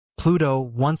Pluto,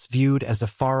 once viewed as a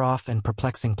far-off and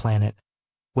perplexing planet,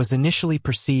 was initially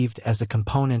perceived as a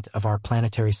component of our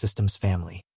planetary system's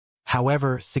family.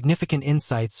 However, significant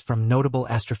insights from notable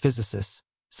astrophysicists,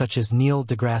 such as Neil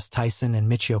deGrasse Tyson and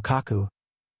Michio Kaku,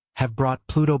 have brought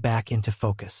Pluto back into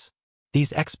focus.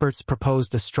 These experts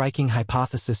proposed a striking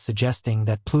hypothesis suggesting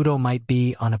that Pluto might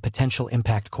be on a potential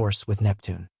impact course with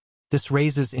Neptune. This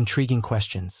raises intriguing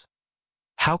questions.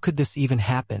 How could this even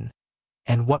happen?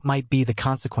 And what might be the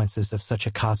consequences of such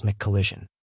a cosmic collision?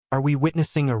 Are we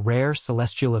witnessing a rare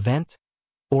celestial event?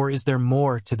 Or is there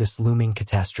more to this looming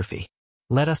catastrophe?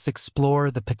 Let us explore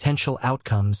the potential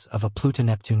outcomes of a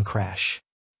Pluto-Neptune crash.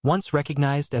 Once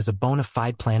recognized as a bona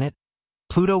fide planet,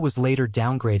 Pluto was later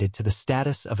downgraded to the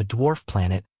status of a dwarf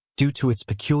planet due to its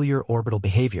peculiar orbital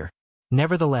behavior.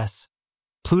 Nevertheless,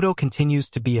 Pluto continues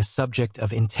to be a subject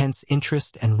of intense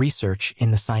interest and research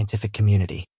in the scientific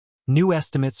community. New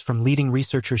estimates from leading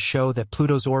researchers show that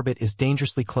Pluto's orbit is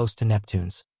dangerously close to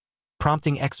Neptune's,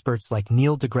 prompting experts like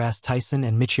Neil deGrasse Tyson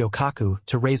and Michio Kaku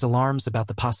to raise alarms about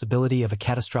the possibility of a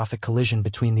catastrophic collision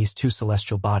between these two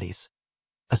celestial bodies,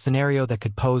 a scenario that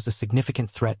could pose a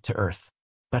significant threat to Earth.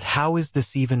 But how is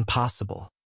this even possible?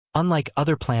 Unlike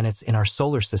other planets in our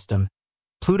solar system,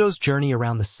 Pluto's journey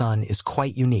around the Sun is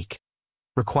quite unique,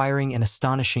 requiring an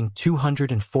astonishing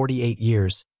 248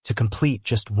 years to complete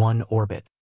just one orbit.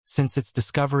 Since its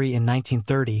discovery in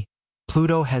 1930,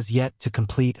 Pluto has yet to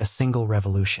complete a single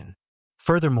revolution.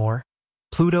 Furthermore,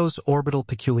 Pluto's orbital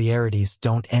peculiarities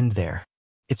don't end there.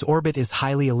 Its orbit is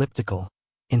highly elliptical,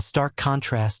 in stark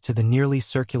contrast to the nearly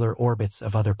circular orbits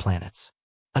of other planets.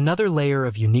 Another layer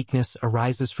of uniqueness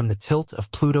arises from the tilt of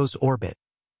Pluto's orbit,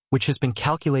 which has been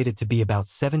calculated to be about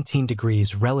 17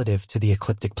 degrees relative to the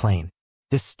ecliptic plane.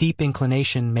 This steep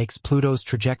inclination makes Pluto's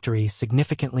trajectory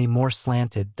significantly more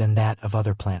slanted than that of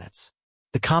other planets.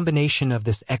 The combination of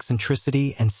this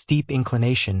eccentricity and steep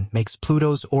inclination makes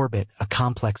Pluto's orbit a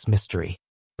complex mystery.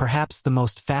 Perhaps the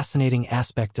most fascinating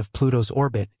aspect of Pluto's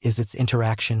orbit is its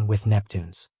interaction with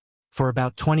Neptune's. For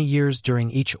about 20 years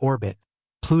during each orbit,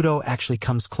 Pluto actually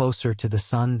comes closer to the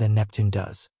Sun than Neptune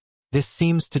does. This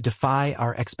seems to defy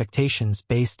our expectations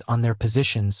based on their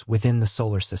positions within the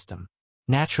solar system.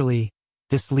 Naturally,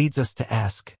 this leads us to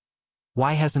ask,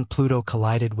 why hasn't Pluto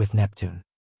collided with Neptune?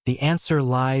 The answer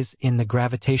lies in the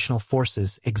gravitational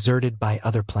forces exerted by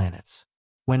other planets.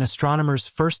 When astronomers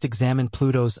first examined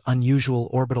Pluto's unusual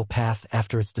orbital path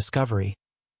after its discovery,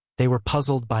 they were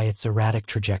puzzled by its erratic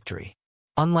trajectory.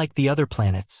 Unlike the other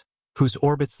planets, whose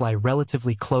orbits lie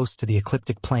relatively close to the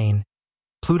ecliptic plane,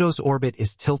 Pluto's orbit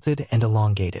is tilted and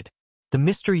elongated. The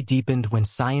mystery deepened when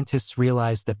scientists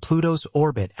realized that Pluto's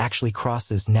orbit actually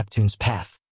crosses Neptune's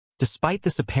path. Despite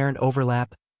this apparent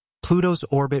overlap, Pluto's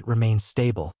orbit remains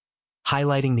stable,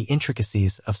 highlighting the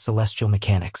intricacies of celestial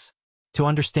mechanics. To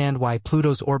understand why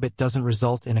Pluto's orbit doesn't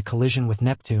result in a collision with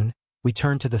Neptune, we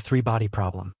turn to the three-body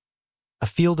problem, a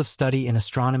field of study in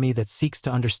astronomy that seeks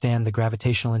to understand the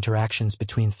gravitational interactions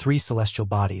between three celestial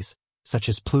bodies, such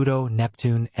as Pluto,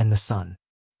 Neptune, and the Sun.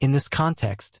 In this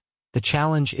context, the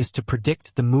challenge is to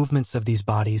predict the movements of these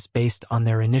bodies based on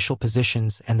their initial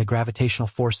positions and the gravitational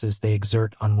forces they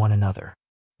exert on one another.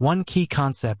 One key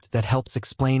concept that helps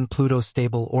explain Pluto's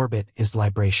stable orbit is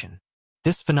libration.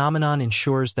 This phenomenon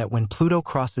ensures that when Pluto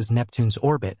crosses Neptune's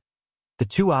orbit, the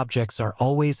two objects are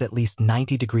always at least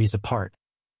 90 degrees apart,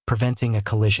 preventing a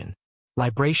collision.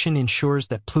 Libration ensures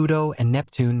that Pluto and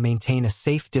Neptune maintain a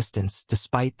safe distance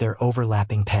despite their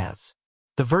overlapping paths.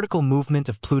 The vertical movement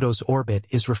of Pluto's orbit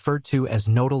is referred to as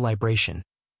nodal libration,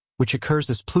 which occurs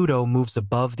as Pluto moves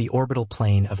above the orbital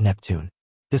plane of Neptune.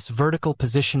 This vertical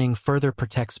positioning further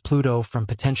protects Pluto from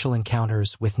potential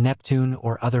encounters with Neptune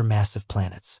or other massive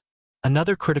planets.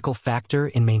 Another critical factor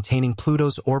in maintaining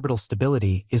Pluto's orbital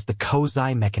stability is the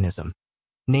Kozai mechanism,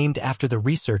 named after the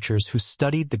researchers who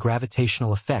studied the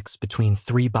gravitational effects between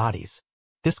three bodies.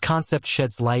 This concept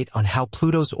sheds light on how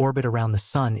Pluto's orbit around the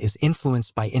Sun is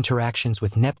influenced by interactions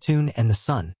with Neptune and the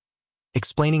Sun,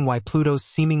 explaining why Pluto's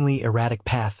seemingly erratic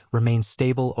path remains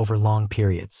stable over long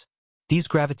periods. These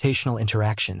gravitational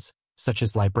interactions, such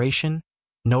as libration,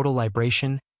 nodal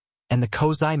libration, and the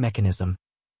Kozai mechanism,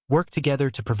 work together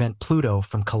to prevent Pluto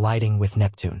from colliding with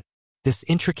Neptune. This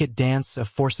intricate dance of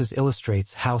forces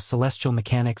illustrates how celestial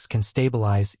mechanics can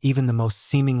stabilize even the most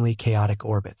seemingly chaotic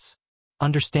orbits.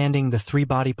 Understanding the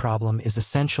three-body problem is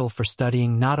essential for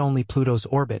studying not only Pluto's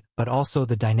orbit but also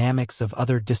the dynamics of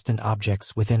other distant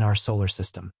objects within our solar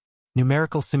system.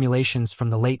 Numerical simulations from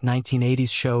the late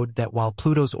 1980s showed that while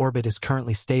Pluto's orbit is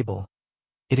currently stable,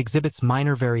 it exhibits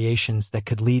minor variations that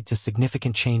could lead to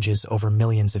significant changes over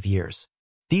millions of years.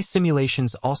 These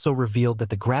simulations also revealed that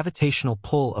the gravitational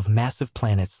pull of massive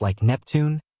planets like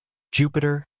Neptune,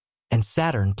 Jupiter, and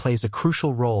Saturn plays a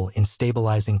crucial role in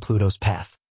stabilizing Pluto's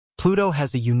path. Pluto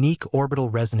has a unique orbital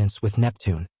resonance with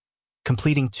Neptune,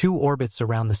 completing 2 orbits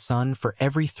around the Sun for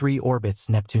every 3 orbits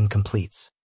Neptune completes.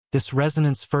 This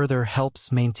resonance further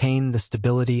helps maintain the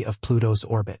stability of Pluto's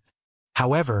orbit.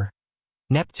 However,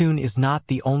 Neptune is not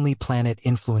the only planet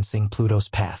influencing Pluto's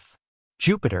path.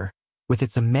 Jupiter, with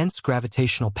its immense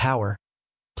gravitational power,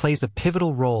 plays a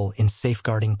pivotal role in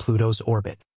safeguarding Pluto's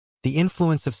orbit. The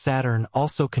influence of Saturn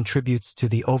also contributes to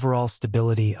the overall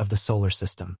stability of the solar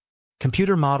system.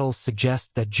 Computer models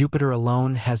suggest that Jupiter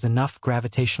alone has enough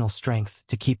gravitational strength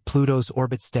to keep Pluto's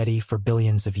orbit steady for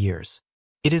billions of years.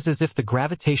 It is as if the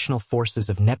gravitational forces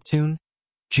of Neptune,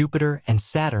 Jupiter, and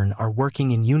Saturn are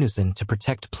working in unison to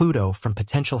protect Pluto from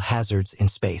potential hazards in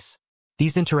space.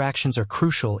 These interactions are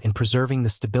crucial in preserving the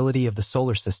stability of the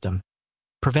solar system,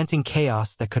 preventing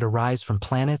chaos that could arise from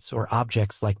planets or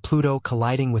objects like Pluto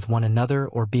colliding with one another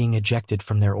or being ejected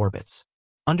from their orbits.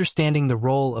 Understanding the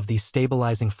role of these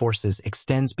stabilizing forces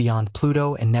extends beyond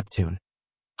Pluto and Neptune,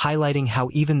 highlighting how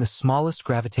even the smallest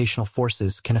gravitational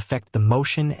forces can affect the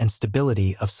motion and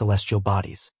stability of celestial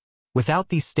bodies. Without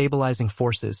these stabilizing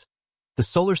forces, the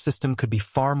solar system could be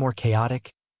far more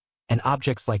chaotic, and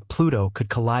objects like Pluto could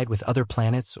collide with other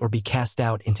planets or be cast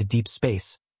out into deep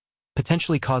space,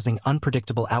 potentially causing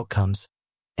unpredictable outcomes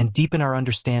and deepen our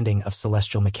understanding of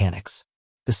celestial mechanics.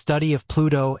 The study of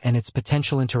Pluto and its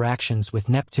potential interactions with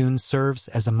Neptune serves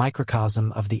as a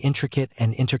microcosm of the intricate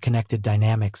and interconnected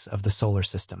dynamics of the solar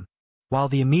system. While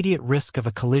the immediate risk of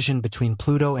a collision between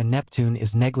Pluto and Neptune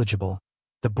is negligible,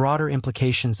 the broader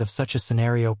implications of such a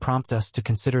scenario prompt us to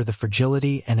consider the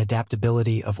fragility and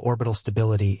adaptability of orbital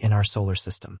stability in our solar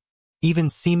system. Even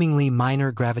seemingly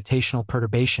minor gravitational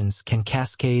perturbations can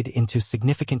cascade into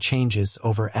significant changes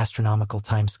over astronomical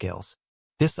timescales.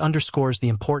 This underscores the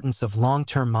importance of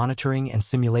long-term monitoring and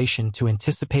simulation to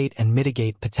anticipate and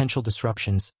mitigate potential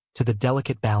disruptions to the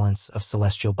delicate balance of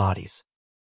celestial bodies.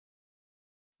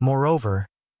 Moreover,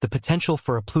 the potential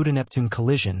for a Pluto-Neptune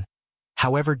collision,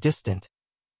 however distant,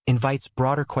 invites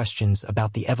broader questions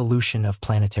about the evolution of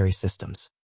planetary systems.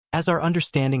 As our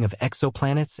understanding of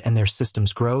exoplanets and their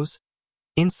systems grows,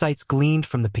 insights gleaned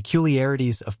from the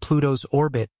peculiarities of Pluto's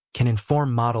orbit can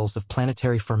inform models of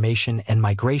planetary formation and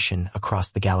migration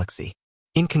across the galaxy.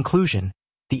 In conclusion,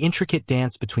 the intricate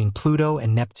dance between Pluto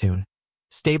and Neptune,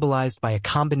 stabilized by a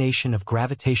combination of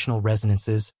gravitational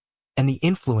resonances and the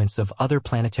influence of other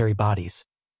planetary bodies,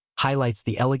 highlights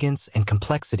the elegance and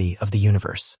complexity of the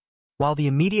universe. While the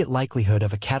immediate likelihood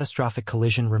of a catastrophic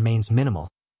collision remains minimal,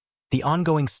 the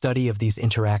ongoing study of these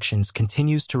interactions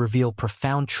continues to reveal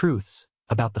profound truths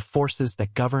about the forces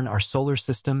that govern our solar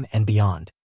system and beyond.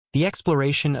 The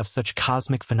exploration of such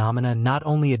cosmic phenomena not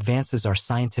only advances our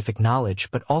scientific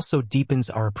knowledge but also deepens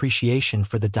our appreciation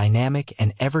for the dynamic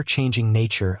and ever-changing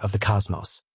nature of the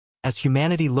cosmos. As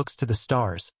humanity looks to the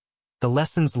stars, the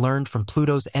lessons learned from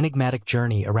Pluto's enigmatic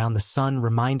journey around the Sun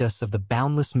remind us of the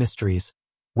boundless mysteries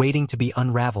waiting to be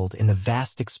unraveled in the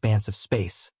vast expanse of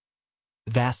space,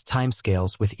 vast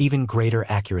timescales with even greater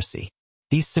accuracy.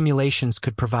 These simulations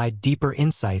could provide deeper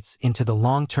insights into the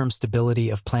long-term stability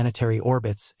of planetary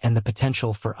orbits and the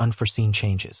potential for unforeseen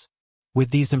changes.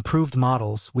 With these improved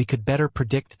models, we could better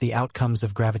predict the outcomes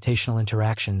of gravitational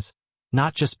interactions,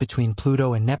 not just between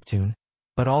Pluto and Neptune,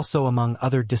 but also among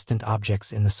other distant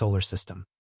objects in the solar system.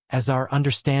 As our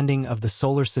understanding of the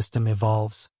solar system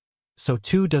evolves, so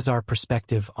too does our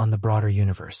perspective on the broader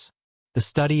universe. The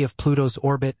study of Pluto's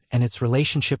orbit and its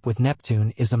relationship with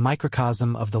Neptune is a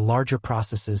microcosm of the larger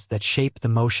processes that shape the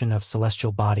motion of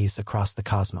celestial bodies across the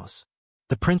cosmos.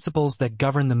 The principles that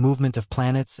govern the movement of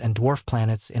planets and dwarf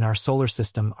planets in our solar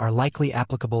system are likely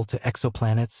applicable to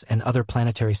exoplanets and other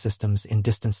planetary systems in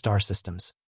distant star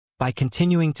systems. By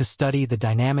continuing to study the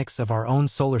dynamics of our own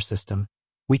solar system,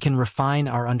 we can refine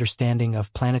our understanding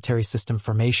of planetary system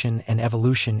formation and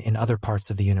evolution in other parts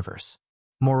of the universe.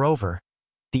 Moreover,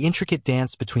 the intricate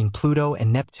dance between Pluto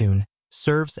and Neptune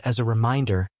serves as a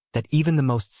reminder that even the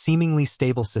most seemingly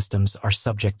stable systems are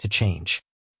subject to change.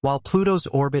 While Pluto's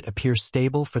orbit appears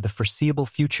stable for the foreseeable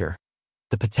future,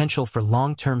 the potential for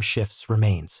long-term shifts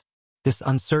remains. This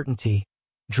uncertainty,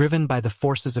 driven by the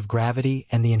forces of gravity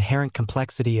and the inherent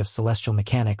complexity of celestial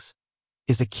mechanics,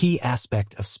 is a key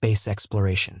aspect of space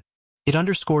exploration. It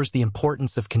underscores the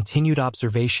importance of continued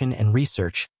observation and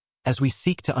research as we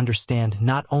seek to understand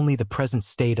not only the present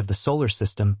state of the solar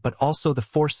system but also the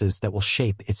forces that will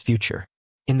shape its future.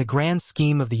 In the grand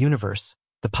scheme of the universe,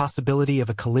 the possibility of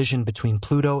a collision between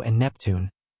Pluto and Neptune,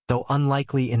 though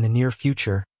unlikely in the near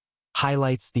future,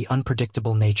 highlights the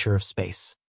unpredictable nature of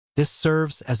space. This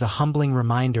serves as a humbling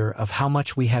reminder of how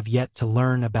much we have yet to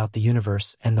learn about the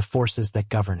universe and the forces that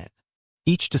govern it.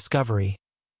 Each discovery,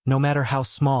 no matter how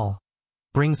small,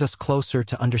 brings us closer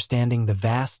to understanding the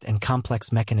vast and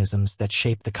complex mechanisms that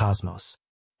shape the cosmos.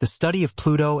 The study of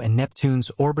Pluto and Neptune's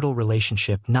orbital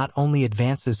relationship not only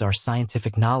advances our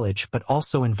scientific knowledge but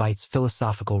also invites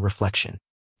philosophical reflection.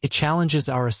 It challenges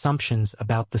our assumptions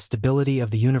about the stability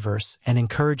of the universe and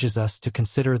encourages us to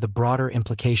consider the broader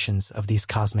implications of these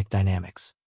cosmic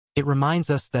dynamics. It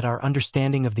reminds us that our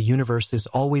understanding of the universe is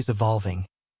always evolving,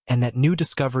 and that new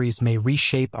discoveries may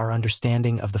reshape our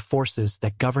understanding of the forces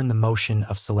that govern the motion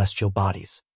of celestial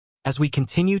bodies. As we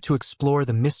continue to explore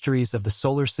the mysteries of the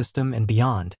solar system and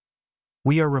beyond,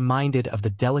 we are reminded of the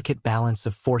delicate balance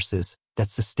of forces that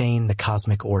sustain the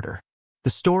cosmic order. The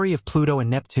story of Pluto and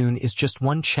Neptune is just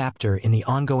one chapter in the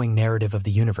ongoing narrative of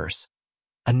the universe,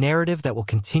 a narrative that will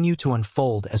continue to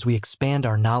unfold as we expand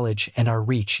our knowledge and our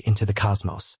reach into the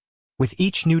cosmos. With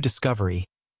each new discovery,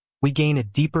 we gain a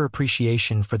deeper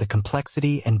appreciation for the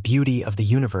complexity and beauty of the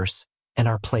universe and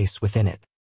our place within it.